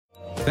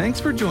Thanks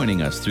for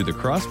joining us through the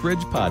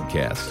Crossbridge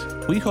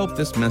Podcast. We hope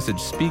this message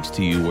speaks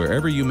to you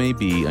wherever you may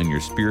be on your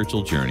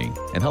spiritual journey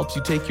and helps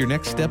you take your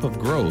next step of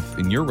growth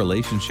in your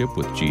relationship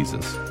with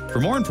Jesus.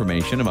 For more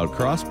information about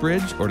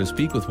Crossbridge or to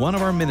speak with one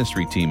of our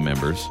ministry team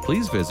members,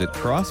 please visit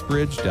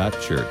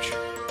crossbridge.church.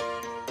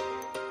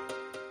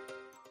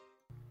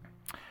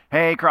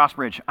 Hey,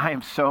 Crossbridge, I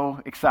am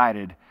so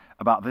excited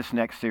about this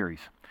next series.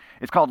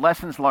 It's called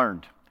Lessons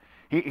Learned.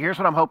 Here's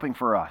what I'm hoping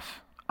for us.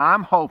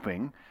 I'm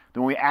hoping that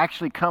when we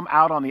actually come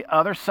out on the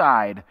other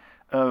side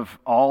of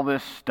all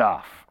this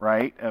stuff,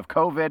 right, of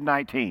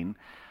COVID-19,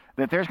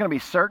 that there's going to be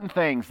certain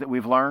things that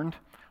we've learned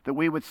that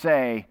we would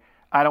say,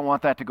 I don't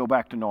want that to go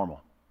back to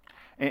normal.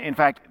 In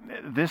fact,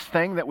 this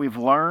thing that we've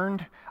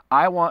learned,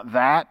 I want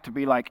that to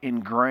be like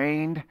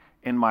ingrained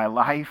in my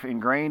life,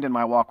 ingrained in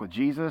my walk with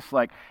Jesus,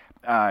 like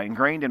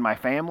ingrained in my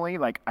family.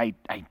 Like I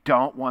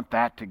don't want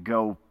that to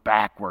go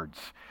backwards.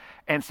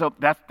 And so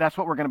that's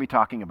what we're going to be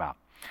talking about.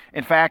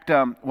 In fact,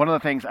 one of the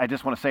things I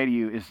just want to say to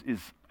you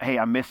is hey,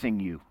 I'm missing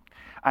you.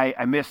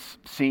 I miss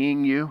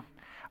seeing you.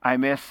 I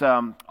miss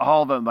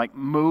all the like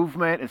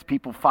movement as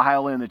people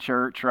file in the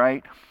church,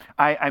 right?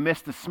 I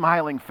miss the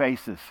smiling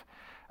faces.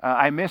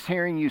 I miss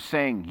hearing you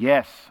saying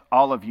yes,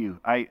 all of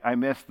you. I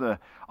miss the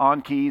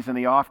on keys and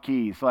the off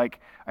keys. Like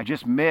I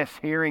just miss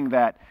hearing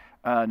that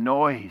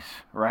noise,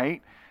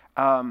 right?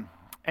 And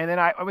then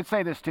I would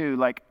say this too,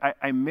 like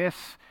I miss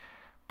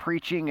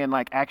preaching and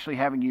like actually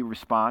having you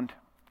respond.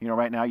 You know,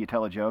 right now you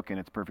tell a joke and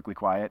it's perfectly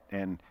quiet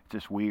and it's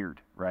just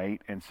weird,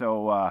 right? And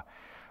so,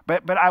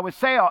 but I would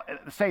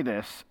say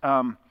this,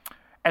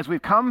 as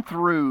we've come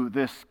through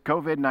this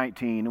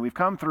COVID-19 and we've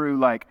come through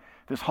like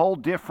this whole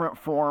different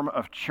form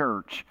of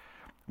church,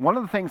 one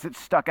of the things that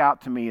stuck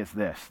out to me is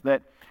this,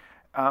 that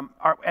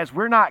as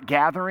we're not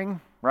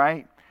gathering,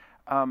 right,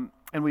 and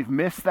we've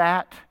missed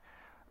that,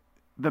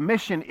 the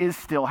mission is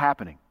still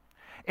happening.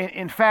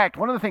 In fact,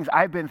 one of the things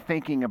I've been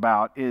thinking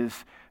about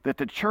is that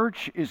the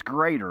church is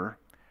greater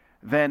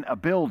than a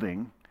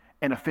building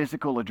and a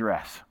physical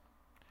address.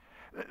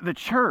 The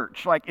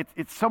church, like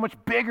it's so much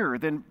bigger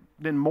than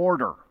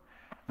mortar,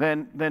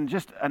 than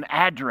just an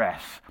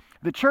address.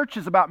 The church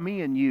is about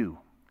me and you.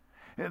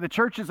 The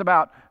church is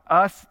about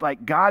us,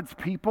 like God's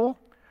people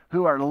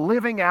who are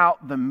living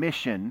out the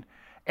mission.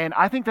 And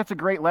I think that's a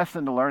great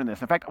lesson to learn in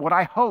this. In fact, what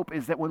I hope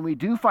is that when we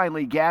do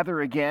finally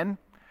gather again,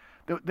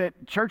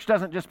 that church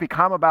doesn't just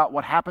become about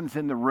what happens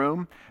in the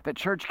room, that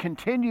church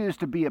continues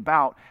to be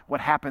about what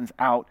happens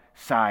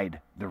outside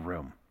the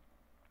room.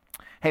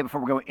 Hey, before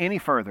we go any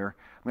further,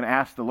 I'm going to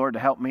ask the Lord to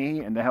help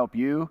me and to help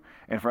you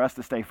and for us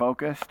to stay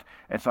focused.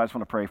 And so I just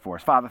want to pray for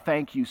us. Father,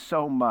 thank you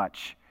so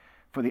much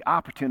for the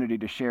opportunity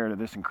to share to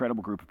this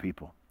incredible group of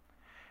people.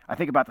 I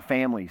think about the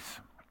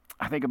families.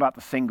 I think about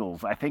the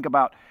singles. I think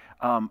about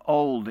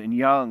old and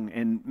young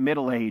and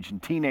middle-aged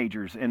and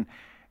teenagers. And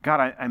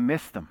God, I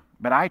miss them.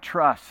 But I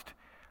trust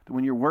that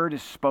when your word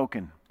is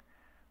spoken,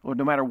 Lord,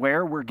 no matter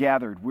where we're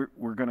gathered,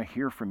 we're going to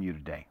hear from you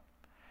today.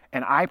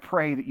 And I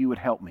pray that you would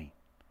help me.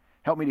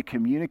 Help me to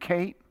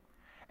communicate.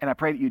 And I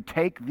pray that you'd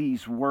take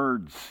these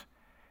words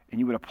and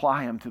you would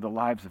apply them to the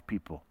lives of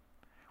people.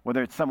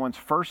 Whether it's someone's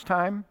first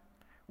time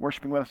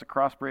worshiping with us at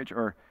Crossbridge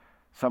or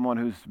someone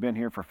who's been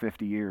here for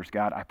 50 years,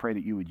 God, I pray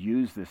that you would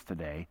use this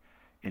today.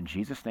 In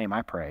Jesus' name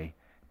I pray,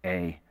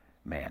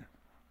 amen.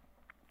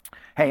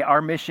 Hey,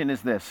 our mission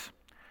is this.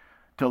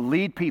 To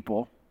lead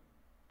people,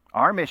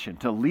 our mission,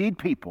 to lead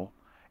people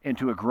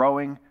into a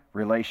growing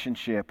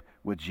relationship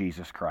with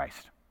Jesus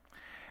Christ.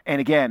 And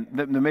again,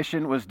 the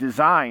mission was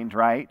designed,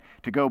 right,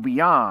 to go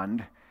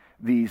beyond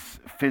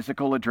these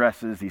physical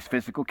addresses, these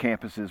physical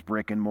campuses,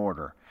 brick and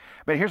mortar.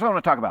 But here's what I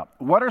want to talk about.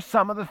 What are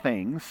some of the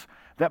things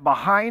that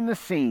behind the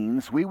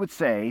scenes we would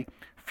say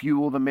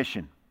fuel the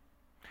mission?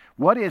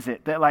 What is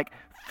it that like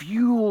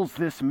fuels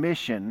this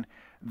mission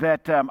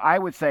that I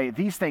would say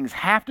these things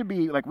have to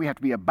be, like we have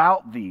to be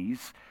about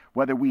these,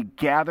 whether we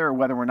gather or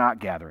whether we're not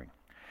gathering.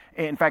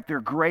 In fact, they're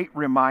great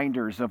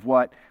reminders of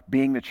what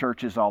being the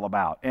church is all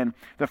about. And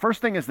the first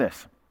thing is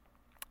this.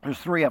 There's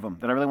three of them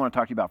that I really want to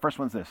talk to you about. First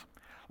one's this.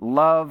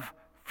 Love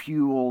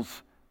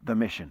fuels the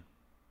mission.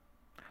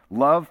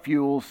 Love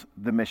fuels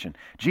the mission.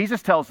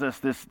 Jesus tells us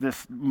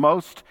this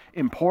most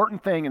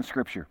important thing in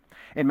Scripture.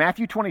 In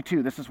Matthew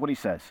 22, this is what he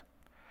says.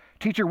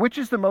 Teacher, which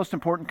is the most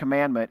important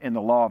commandment in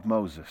the law of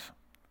Moses?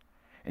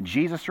 And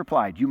Jesus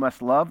replied, you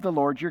must love the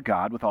Lord your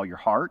God with all your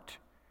heart,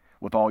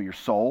 with all your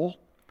soul,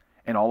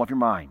 and all of your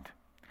mind.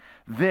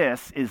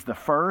 This is the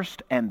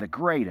first and the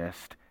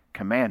greatest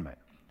commandment.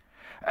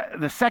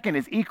 The second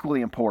is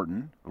equally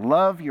important.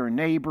 Love your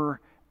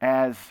neighbor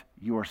as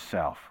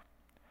yourself.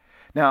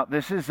 Now,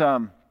 this is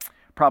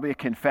probably a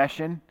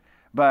confession,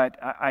 but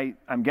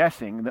I'm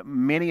guessing that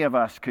many of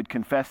us could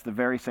confess the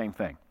very same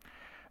thing.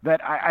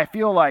 That I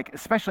feel like,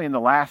 especially in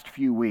the last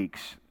few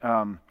weeks,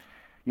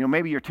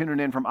 maybe you're tuning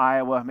in from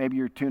Iowa, maybe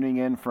you're tuning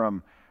in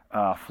from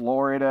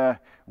Florida.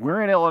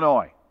 We're in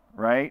Illinois,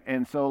 right?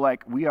 And so,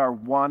 like, we are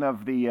one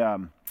of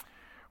the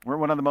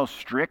most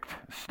strict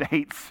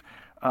states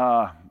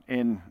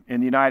in the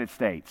United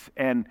States.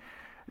 And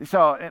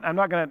So and I'm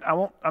not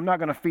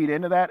gonna feed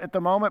into that at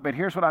the moment, but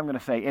here's what I'm gonna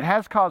say. It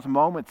has caused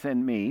moments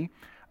in me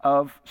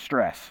of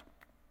stress.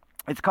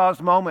 It's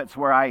caused moments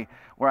where I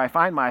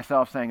find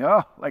myself saying,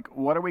 oh, like,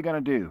 what are we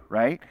gonna do,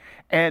 right?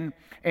 And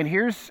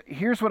here's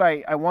what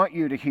I want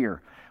you to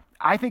hear.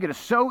 I think it is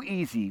so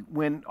easy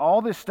when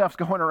all this stuff's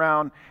going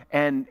around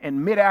and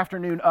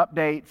mid-afternoon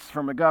updates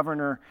from a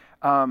governor,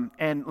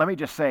 and let me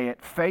just say it,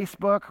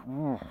 Facebook,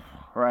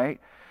 right?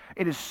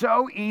 It is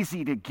so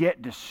easy to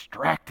get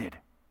distracted.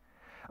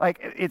 Like,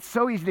 it's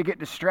so easy to get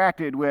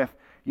distracted with,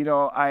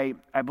 I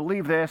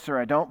believe this or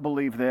I don't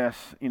believe this.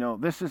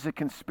 This is a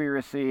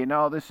conspiracy.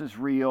 No, this is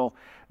real.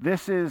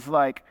 This is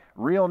like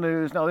real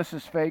news. No, this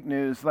is fake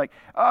news. Like,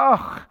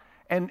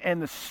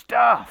 and the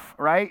stuff,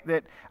 right,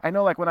 that I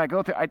know, like, when I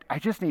go through, I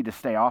just need to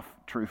stay off,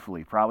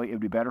 truthfully. Probably it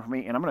would be better for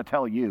me. And I'm going to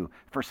tell you,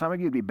 for some of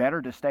you, it'd be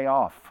better to stay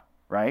off,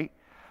 right?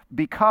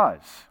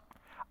 Because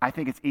I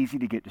think it's easy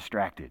to get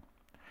distracted.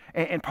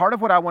 And part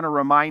of what I want to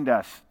remind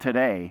us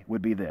today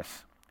would be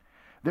this,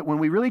 that when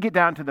we really get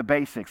down to the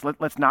basics,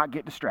 let's not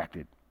get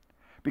distracted.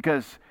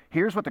 Because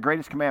here's what the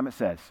greatest commandment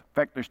says. In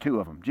fact, there's two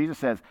of them. Jesus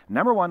says,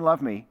 number one,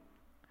 love me,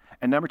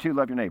 and number two,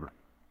 love your neighbor.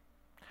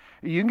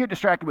 You can get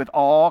distracted with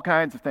all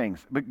kinds of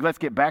things, but let's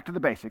get back to the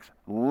basics.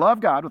 Love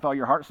God with all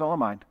your heart, soul, and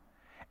mind.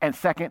 And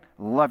second,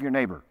 love your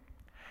neighbor.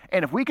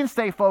 And if we can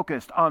stay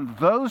focused on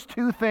those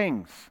two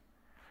things,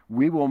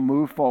 we will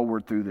move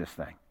forward through this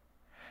thing.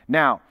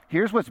 Now,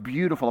 here's what's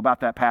beautiful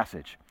about that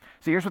passage.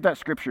 See, here's what that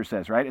scripture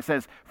says, right? It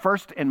says,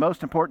 first and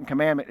most important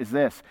commandment is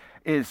this,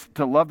 is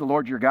to love the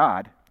Lord your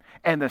God.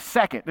 And the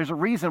second, there's a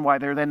reason why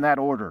they're in that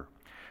order.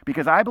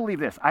 Because I believe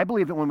this. I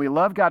believe that when we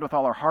love God with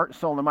all our heart,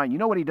 soul, and mind, you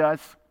know what he does?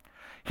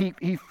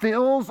 He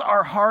fills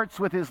our hearts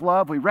with his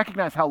love. We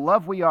recognize how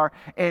loved we are,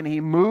 and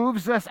he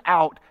moves us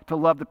out to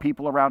love the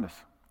people around us.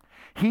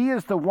 He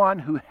is the one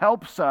who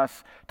helps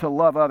us to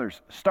love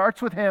others.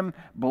 Starts with him,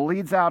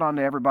 bleeds out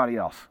onto everybody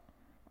else.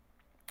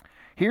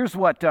 Here's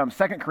what 2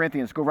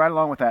 Corinthians, go right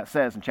along with that,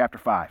 says in chapter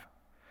 5.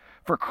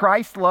 For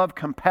Christ's love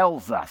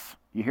compels us.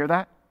 You hear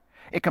that?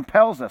 It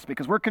compels us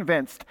because we're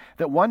convinced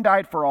that one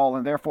died for all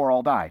and therefore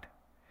all died.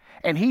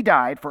 And he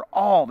died for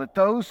all, that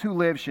those who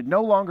live should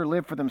no longer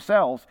live for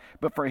themselves,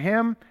 but for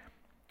him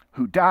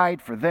who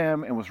died for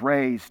them and was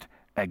raised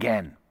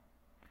again.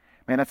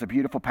 Man, that's a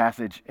beautiful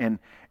passage. And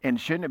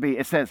shouldn't it be?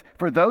 It says,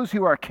 for those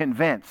who are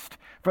convinced,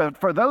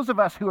 for those of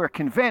us who are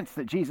convinced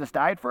that Jesus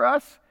died for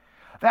us,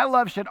 that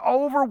love should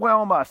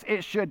overwhelm us.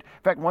 It should,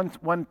 in fact,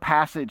 one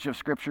passage of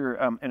Scripture,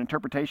 an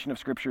interpretation of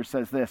Scripture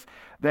says this,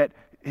 that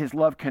his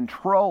love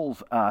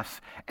controls us,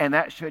 and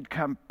that should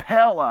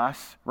compel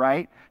us,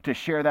 right, to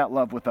share that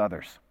love with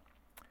others.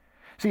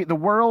 See, the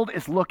world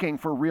is looking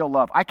for real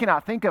love. I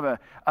cannot think of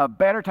a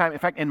better time, in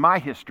fact, in my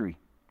history,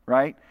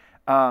 right,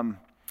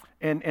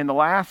 in the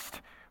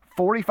last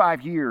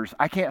 45 years,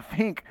 I can't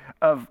think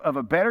of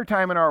a better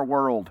time in our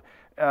world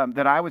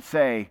that I would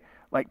say,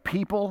 like,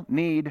 people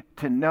need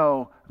to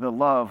know the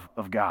love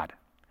of God.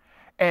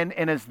 And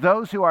as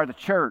those who are the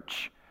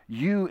church,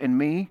 you and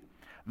me,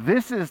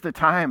 this is the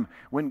time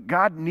when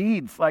God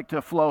needs, like,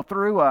 to flow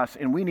through us,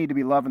 and we need to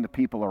be loving the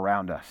people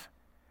around us.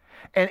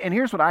 And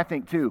here's what I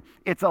think, too.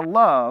 It's a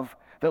love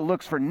that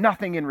looks for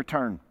nothing in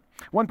return.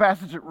 One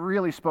passage that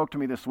really spoke to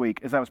me this week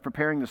as I was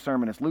preparing the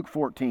sermon is Luke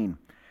 14.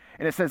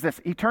 And it says this,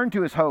 he turned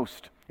to his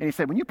host, and he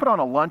said, when you put on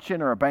a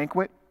luncheon or a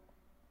banquet,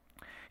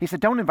 he said,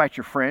 don't invite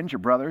your friends, your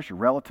brothers, your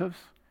relatives,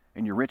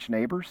 and your rich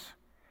neighbors,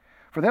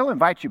 for they'll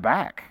invite you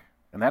back,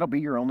 and that'll be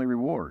your only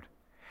reward.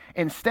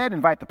 Instead,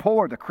 invite the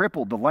poor, the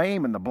crippled, the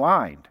lame, and the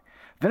blind.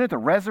 Then at the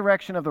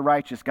resurrection of the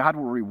righteous, God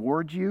will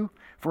reward you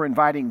for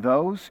inviting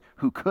those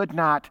who could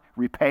not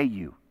repay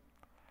you.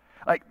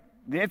 Like,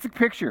 it's a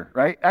picture,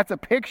 right? That's a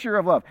picture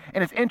of love.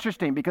 And it's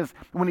interesting because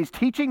when he's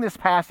teaching this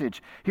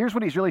passage, here's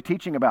what he's really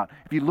teaching about.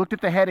 If you looked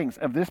at the headings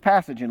of this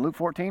passage in Luke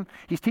 14,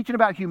 he's teaching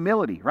about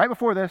humility. Right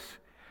before this,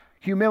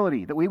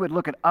 humility, that we would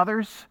look at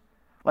others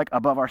like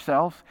above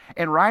ourselves.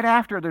 And right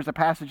after, there's a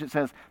passage that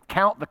says,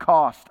 count the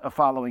cost of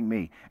following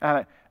me.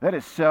 That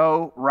is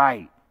so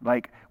right.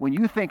 Like, when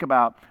you think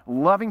about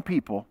loving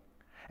people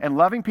and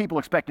loving people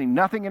expecting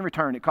nothing in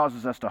return, it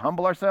causes us to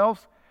humble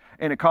ourselves,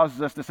 and it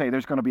causes us to say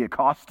there's going to be a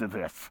cost to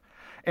this.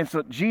 And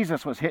so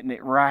Jesus was hitting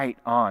it right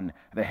on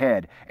the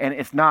head, and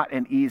it's not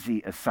an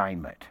easy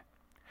assignment.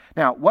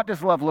 Now, what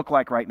does love look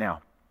like right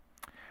now?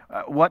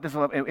 What does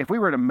love, if we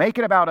were to make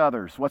it about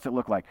others, what's it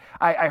look like?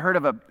 I heard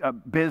of a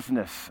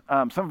business,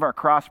 some of our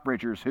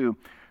Crossbridgers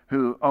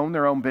who own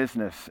their own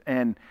business,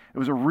 and it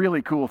was a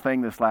really cool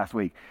thing this last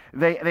week.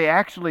 They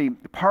actually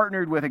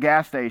partnered with a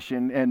gas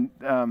station,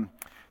 and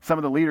some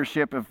of the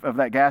leadership of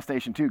that gas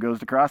station too goes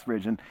to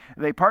Crossbridge, and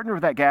they partnered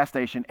with that gas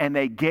station, and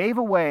they gave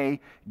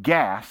away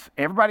gas.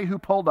 Everybody who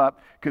pulled up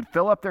could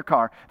fill up their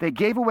car. They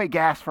gave away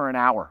gas for an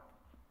hour.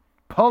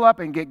 Pull up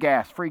and get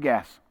gas, free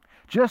gas.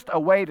 Just a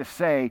way to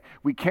say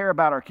we care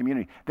about our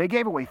community. They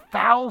gave away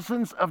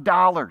thousands of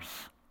dollars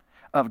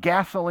of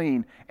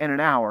gasoline in an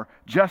hour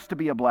just to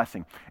be a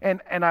blessing. And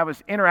I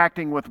was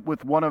interacting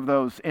with one of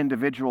those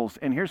individuals,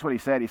 and here's what he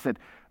said. He said,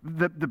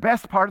 the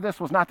best part of this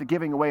was not the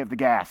giving away of the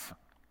gas.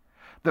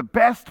 The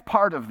best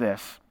part of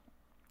this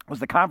was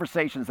the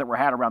conversations that were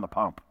had around the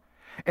pump.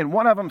 And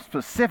one of them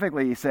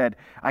specifically, he said,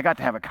 I got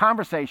to have a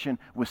conversation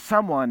with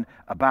someone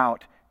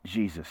about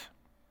Jesus.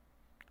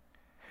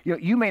 You know,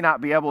 you may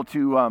not be able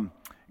to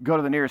go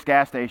to the nearest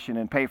gas station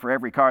and pay for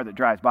every car that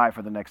drives by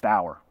for the next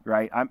hour,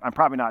 right? I'm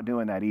probably not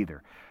doing that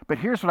either. But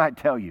here's what I'd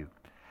tell you.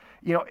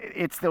 You know,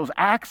 it's those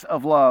acts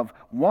of love,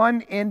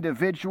 one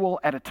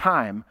individual at a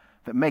time,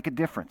 that make a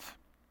difference.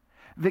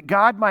 That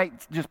God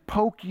might just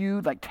poke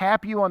you, like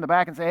tap you on the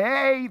back and say,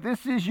 hey,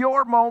 this is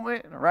your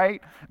moment,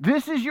 right?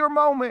 This is your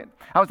moment.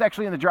 I was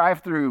actually in the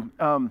drive-thru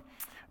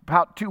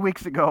about 2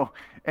 weeks ago,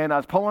 and I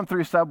was pulling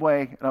through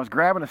Subway, and I was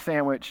grabbing a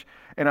sandwich,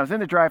 and I was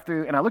in the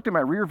drive-thru, and I looked in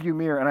my rearview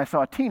mirror, and I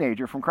saw a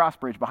teenager from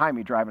Crossbridge behind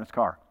me driving his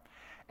car.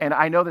 And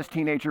I know this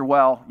teenager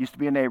well, used to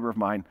be a neighbor of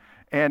mine.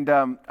 And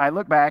I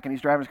look back, and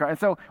he's driving his car. And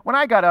so when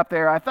I got up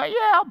there, I thought,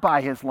 yeah, I'll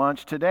buy his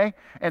lunch today.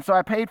 And so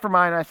I paid for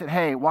mine, and I said,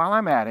 hey, while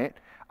I'm at it,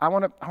 I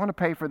want to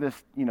pay for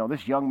this, you know,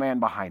 this young man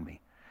behind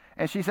me.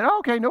 And she said, oh,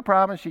 okay, no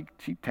problem.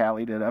 She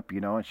tallied it up, you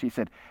know, and she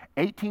said,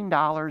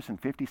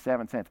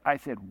 $18.57. I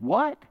said,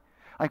 what?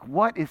 Like,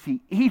 what is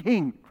he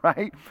eating,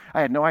 right?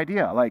 I had no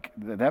idea. Like,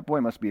 that boy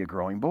must be a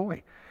growing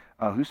boy.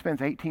 Who spends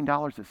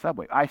 $18 at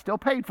Subway? I still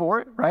paid for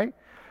it, right?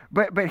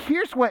 But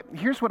here's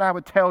what I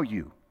would tell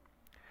you.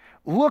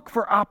 Look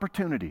for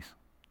opportunities.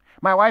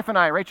 My wife and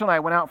I, Rachel and I,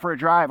 went out for a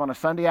drive on a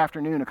Sunday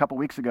afternoon a couple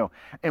weeks ago,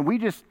 and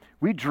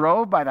we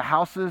drove by the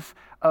houses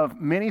of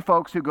many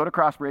folks who go to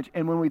Crossbridge,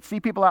 and when we'd see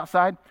people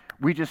outside,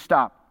 we just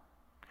stopped.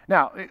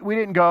 Now, we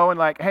didn't go and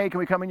like, hey, can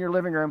we come in your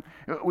living room?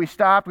 We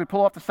stopped, we'd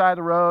pull off the side of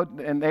the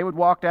road, and they would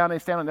walk down,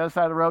 they'd stand on the other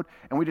side of the road,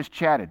 and we just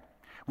chatted.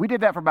 We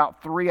did that for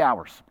about 3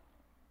 hours.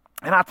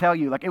 And I'll tell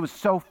you, like, it was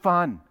so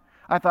fun.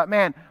 I thought,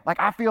 man, like,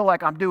 I feel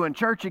like I'm doing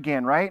church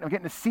again, right? I'm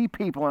getting to see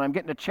people, and I'm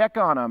getting to check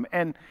on them.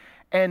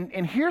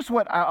 And here's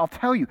what I'll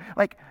tell you,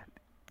 like,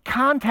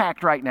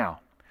 contact right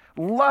now,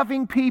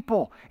 loving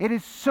people, it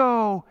is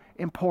so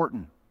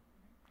important.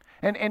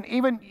 And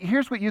even,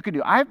 here's what you can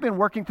do. I've been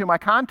working through my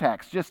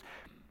contacts, just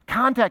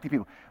contacting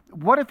people.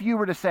 What if you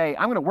were to say,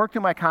 I'm going to work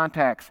through my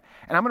contacts,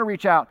 and I'm going to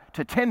reach out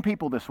to 10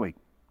 people this week?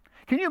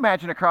 Can you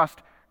imagine across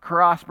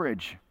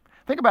Crossbridge?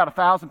 Think about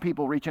 1,000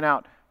 people reaching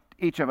out,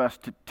 each of us,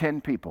 to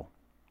 10 people,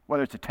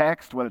 whether it's a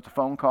text, whether it's a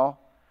phone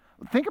call.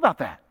 Think about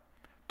that.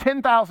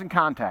 10,000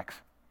 contacts.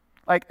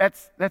 Like,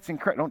 that's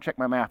incredible. Don't check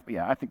my math, but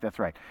yeah, I think that's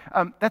right.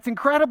 That's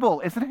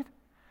incredible, isn't it?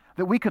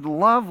 That we could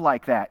love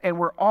like that, and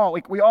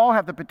we all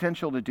have the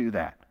potential to do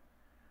that.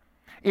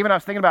 Even I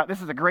was thinking about,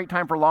 this is a great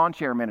time for lawn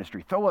chair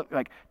ministry.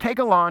 Take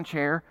a lawn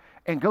chair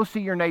and go see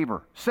your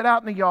neighbor. Sit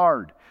out in the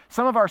yard.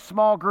 Some of our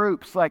small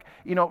groups, like,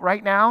 you know,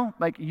 right now,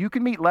 like, you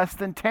can meet less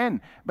than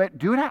 10, but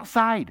do it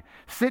outside.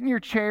 Sit in your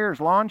chairs,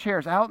 lawn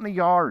chairs, out in the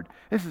yard.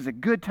 This is a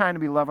good time to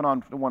be loving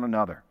on one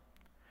another.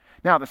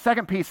 Now, the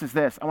second piece is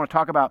this I want to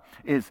talk about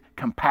is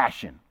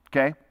compassion,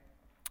 okay?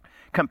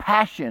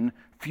 Compassion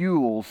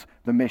fuels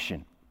the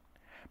mission.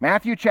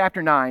 Matthew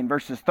chapter 9,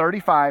 verses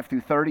 35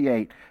 through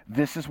 38,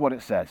 this is what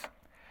it says.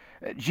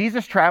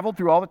 Jesus traveled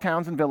through all the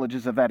towns and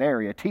villages of that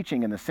area,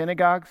 teaching in the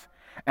synagogues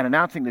and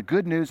announcing the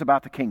good news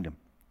about the kingdom.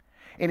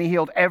 And he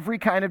healed every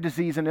kind of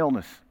disease and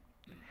illness.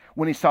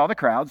 When he saw the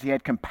crowds, he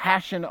had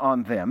compassion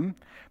on them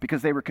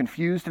because they were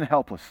confused and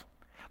helpless,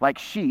 like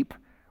sheep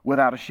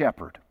without a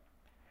shepherd.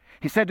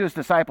 He said to his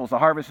disciples, the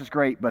harvest is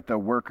great, but the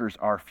workers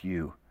are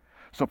few.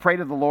 So pray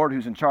to the Lord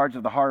who's in charge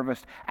of the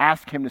harvest.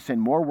 Ask him to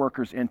send more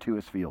workers into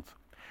his fields.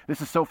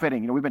 This is so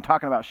fitting. You know, we've been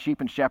talking about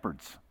sheep and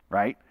shepherds,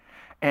 right?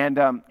 And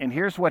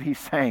here's what he's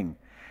saying.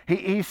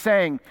 He's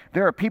saying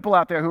there are people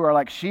out there who are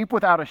like sheep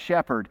without a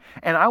shepherd,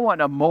 and I want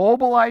to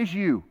mobilize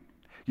you.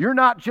 You're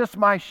not just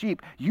my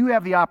sheep. You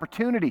have the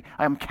opportunity.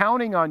 I'm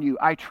counting on you.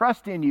 I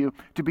trust in you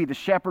to be the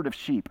shepherd of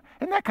sheep.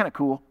 Isn't that kind of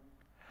cool?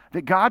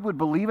 That God would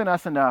believe in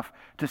us enough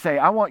to say,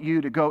 I want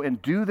you to go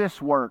and do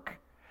this work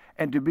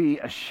and to be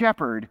a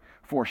shepherd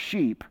for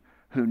sheep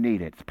who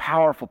need it. It's a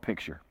powerful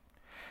picture.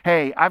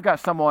 Hey, I've got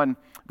someone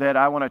that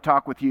I want to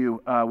talk with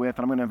you with, and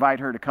I'm going to invite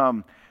her to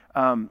come.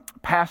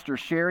 Pastor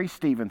Sherry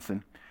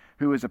Stevenson,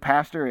 who is a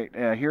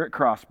pastor here at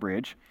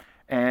Crossbridge,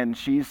 and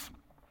she's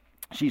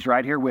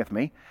right here with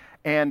me.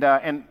 And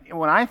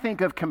when I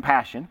think of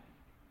compassion,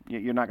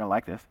 you're not going to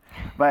like this,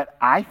 but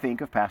I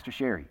think of Pastor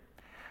Sherry.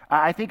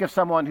 I think of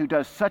someone who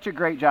does such a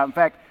great job. In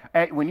fact,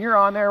 when you're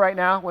on there right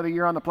now, whether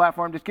you're on the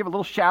platform, just give a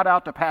little shout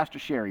out to Pastor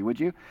Sherry, would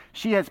you?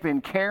 She has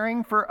been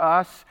caring for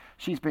us.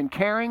 She's been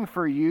caring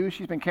for you.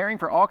 She's been caring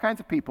for all kinds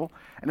of people.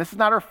 And this is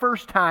not her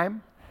first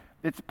time.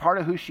 It's part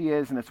of who she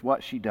is, and it's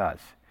what she does.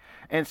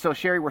 And so,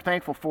 Sherry, we're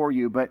thankful for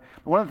you. But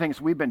one of the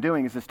things we've been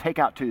doing is this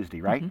Takeout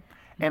Tuesday, right?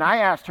 Mm-hmm. And I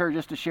asked her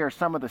just to share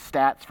some of the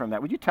stats from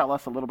that. Would you tell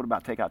us a little bit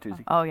about Takeout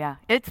Tuesday? Oh, yeah.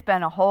 It's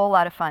been a whole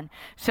lot of fun.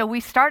 So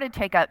we started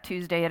Takeout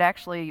Tuesday. It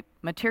actually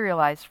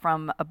materialized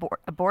from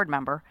a board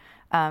member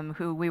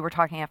who we were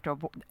talking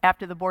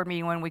after the board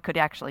meeting when we could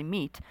actually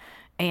meet.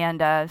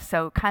 And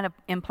so kind of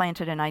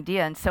implanted an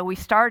idea. And so we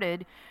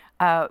started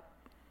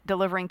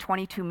delivering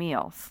 22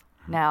 meals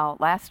Now,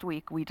 last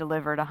week we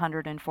delivered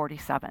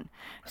 147.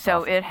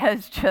 So awesome. it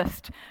has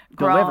just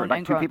grown Delivered, like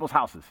and two grown. people's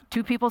houses.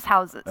 Two people's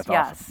houses. That's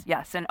yes, awesome.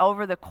 yes. And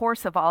over the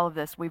course of all of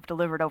this, we've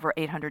delivered over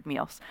 800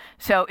 meals.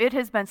 So it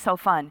has been so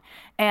fun.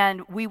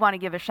 And we want to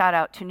give a shout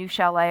out to New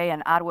Chalet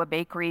and Ottawa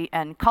Bakery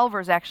and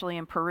Culver's actually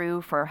in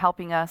Peru for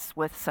helping us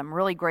with some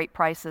really great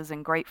prices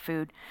and great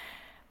food.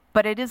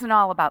 But it isn't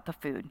all about the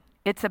food.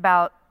 It's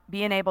about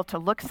being able to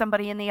look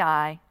somebody in the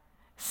eye,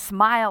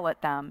 smile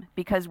at them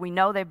because we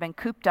know they've been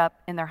cooped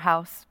up in their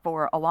house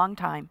for a long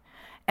time,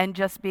 and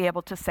just be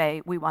able to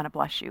say, we want to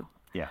bless you.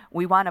 Yeah.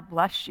 We want to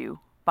bless you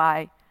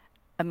by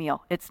a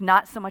meal. It's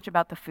not so much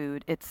about the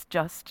food. It's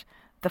just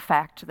the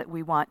fact that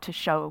we want to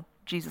show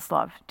Jesus'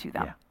 love to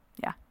them. Yeah.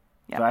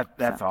 So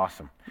that's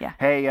awesome. Yeah.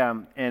 Hey,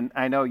 and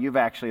I know you've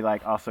actually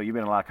you've been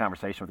in a lot of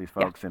conversation with these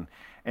folks,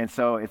 and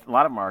so a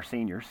lot of them are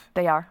seniors.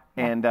 They are.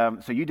 And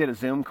so you did a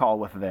Zoom call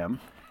with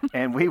them,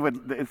 and we would.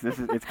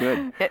 It's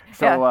good.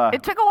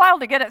 It took a while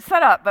to get it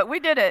set up, but we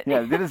did it.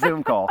 Yeah, did a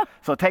Zoom call.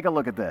 So take a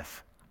look at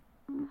this.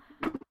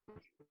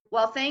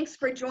 Well, thanks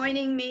for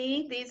joining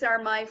me. These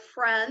are my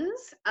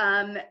friends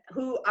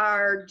who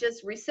are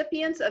just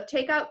recipients of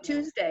Takeout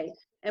Tuesday,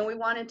 and we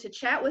wanted to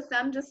chat with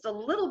them just a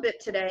little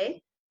bit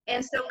today.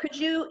 And so could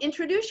you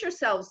introduce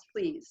yourselves,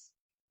 please?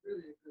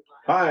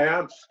 Hi,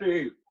 I'm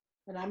Steve.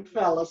 And I'm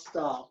Phyllis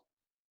Stahl.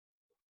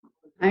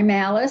 I'm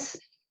Alice.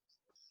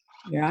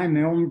 Yeah, I'm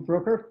Elmer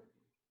Brooker.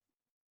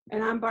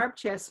 And I'm Barb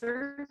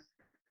Chesser.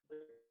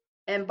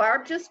 And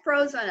Barb just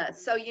froze on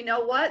us. So you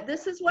know what?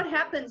 This is what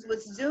happens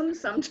with Zoom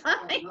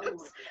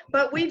sometimes,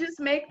 but we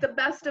just make the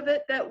best of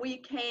it that we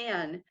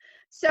can.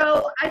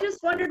 So I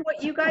just wondered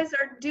what you guys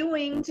are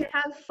doing to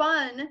have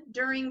fun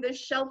during this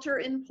shelter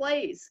in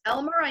place.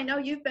 Elmer, I know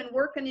you've been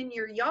working in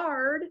your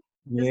yard.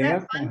 Is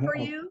that fun for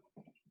you?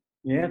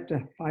 Yes,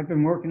 I've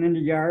been working in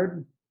the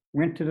yard,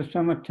 went to the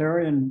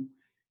cemetery and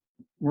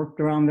worked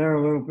around there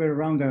a little bit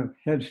around the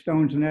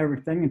headstones and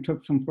everything and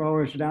took some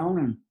flowers down,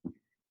 and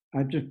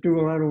I just do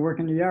a lot of work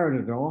in the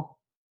yard is all.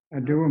 I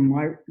do in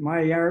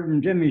my yard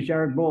and Jimmy's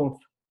yard both.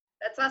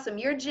 That's awesome.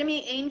 You're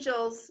Jimmy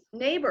Angel's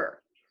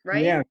neighbor,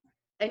 right? Yeah.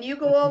 And you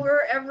go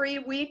over every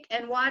week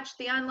and watch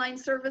the online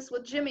service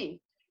with Jimmy.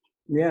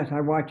 Yes,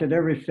 I watch it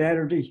every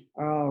Saturday.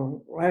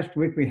 Last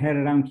week we had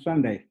it on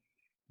Sunday.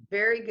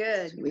 Very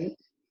good. Sweet.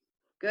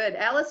 Good.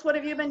 Alice, what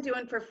have you been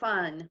doing for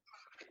fun?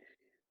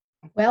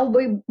 Well,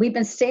 we've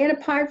been staying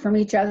apart from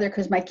each other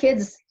because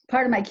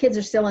part of my kids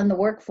are still in the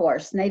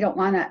workforce and they don't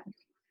want to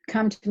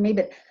come to me,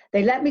 but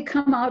they let me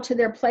come out to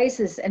their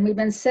places, and we've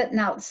been sitting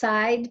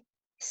outside,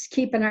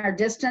 keeping our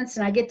distance,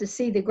 and I get to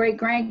see the great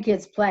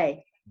grandkids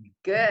play.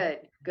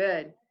 Good,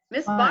 good.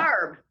 Miss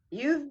Barb,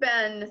 you've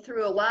been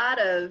through a lot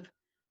of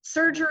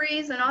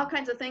surgeries and all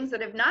kinds of things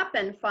that have not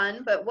been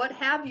fun, but what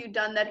have you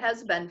done that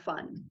has been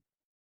fun?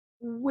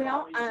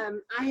 Well,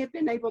 I have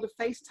been able to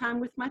FaceTime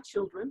with my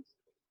children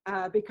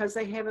because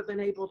they haven't been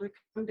able to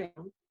come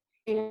down.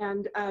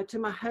 And to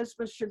my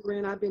husband's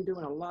chagrin, I've been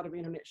doing a lot of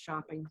internet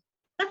shopping.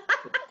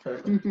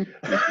 And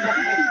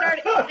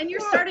you're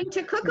starting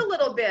to cook a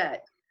little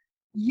bit.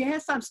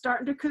 Yes, I'm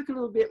starting to cook a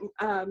little bit.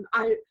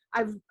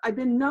 I've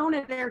been known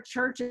at their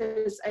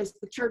churches as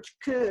the church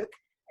cook,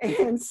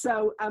 and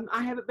so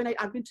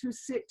I've been too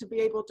sick to be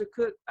able to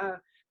cook.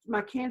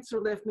 My cancer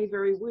left me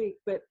very weak,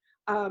 but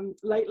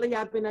lately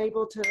I've been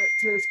able to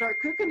start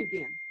cooking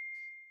again.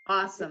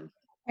 Awesome.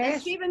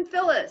 And Stephen,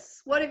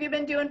 Phyllis, what have you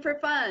been doing for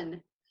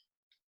fun?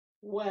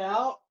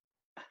 Well,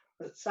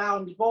 it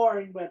sounds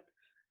boring, but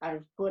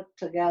I've put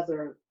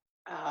together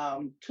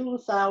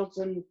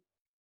 2,000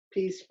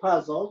 piece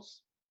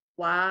puzzles.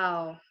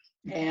 Wow.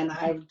 And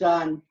I've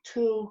done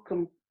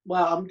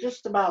I'm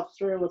just about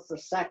through with the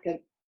second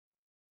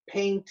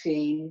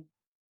painting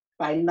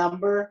by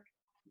number.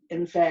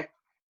 In fact,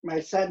 my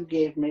son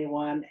gave me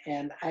one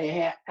and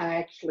I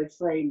actually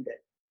framed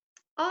it.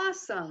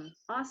 Awesome.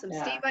 Awesome.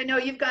 Yeah. Steve, I know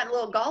you've gotten a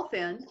little golf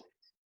in.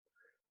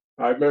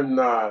 I've been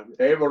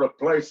able to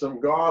play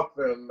some golf,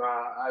 and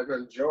I've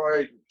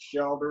enjoyed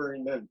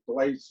sheltering in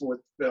place with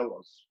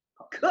Phyllis.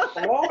 Good.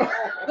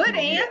 Good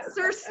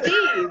answer,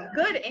 Steve.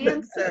 Good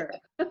answer.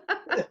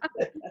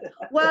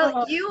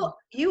 Well,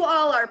 you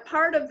all are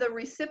part of the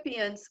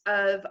recipients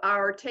of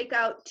our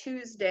Takeout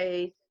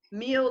Tuesday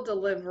meal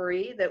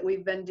delivery that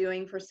we've been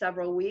doing for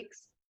several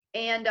weeks.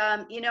 And,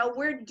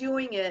 we're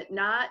doing it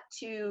not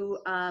to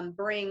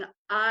bring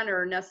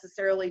honor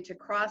necessarily to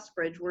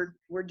Crossbridge.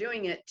 We're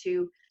doing it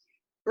to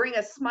bring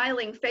a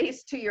smiling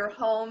face to your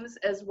homes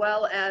as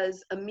well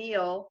as a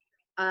meal.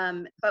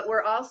 But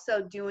we're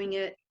also doing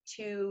it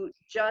to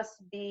just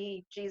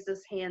be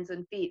Jesus' hands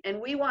and feet. And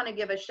we want to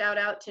give a shout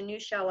out to New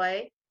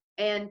Chalet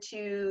and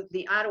to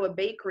the Ottawa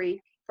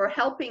Bakery for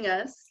helping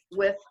us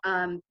with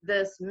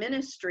this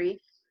ministry.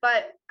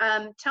 But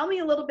tell me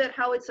a little bit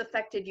how it's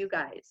affected you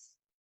guys.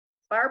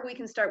 Barb, we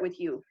can start with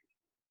you.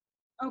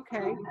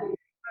 Okay.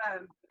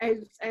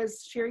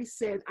 As Sherry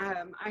said,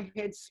 I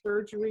had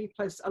surgery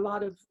plus a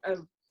lot of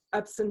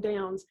ups and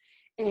downs.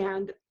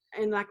 And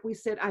like we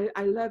said,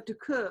 I love to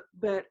cook,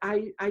 but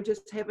I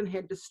just haven't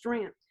had the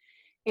strength.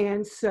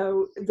 And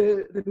so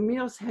the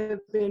meals have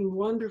been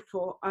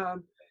wonderful.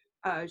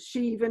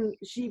 She even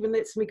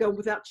lets me go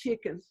without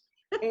chicken.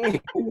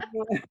 And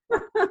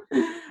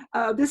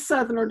this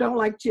Southerner don't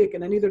like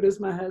chicken, and neither does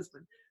my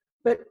husband.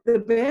 But the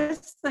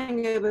best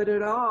thing of it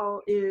at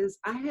all is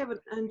I have an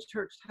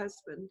unchurched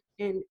husband,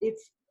 and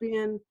it's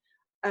been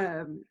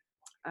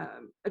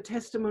a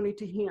testimony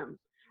to him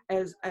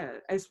as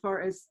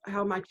far as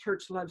how my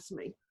church loves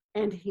me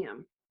and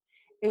him.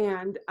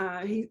 And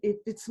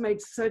it's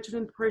made such an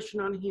impression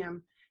on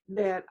him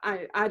that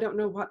I don't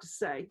know what to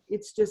say.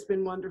 It's just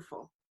been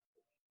wonderful.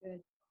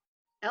 Good.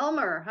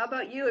 Elmer, how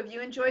about you? Have you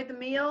enjoyed the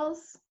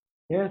meals?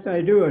 Yes,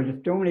 I do.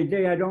 It's the only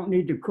day I don't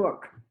need to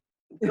cook.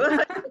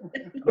 Good.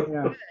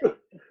 Yeah.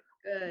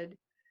 Good.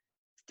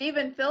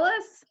 Stephen,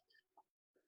 Phyllis?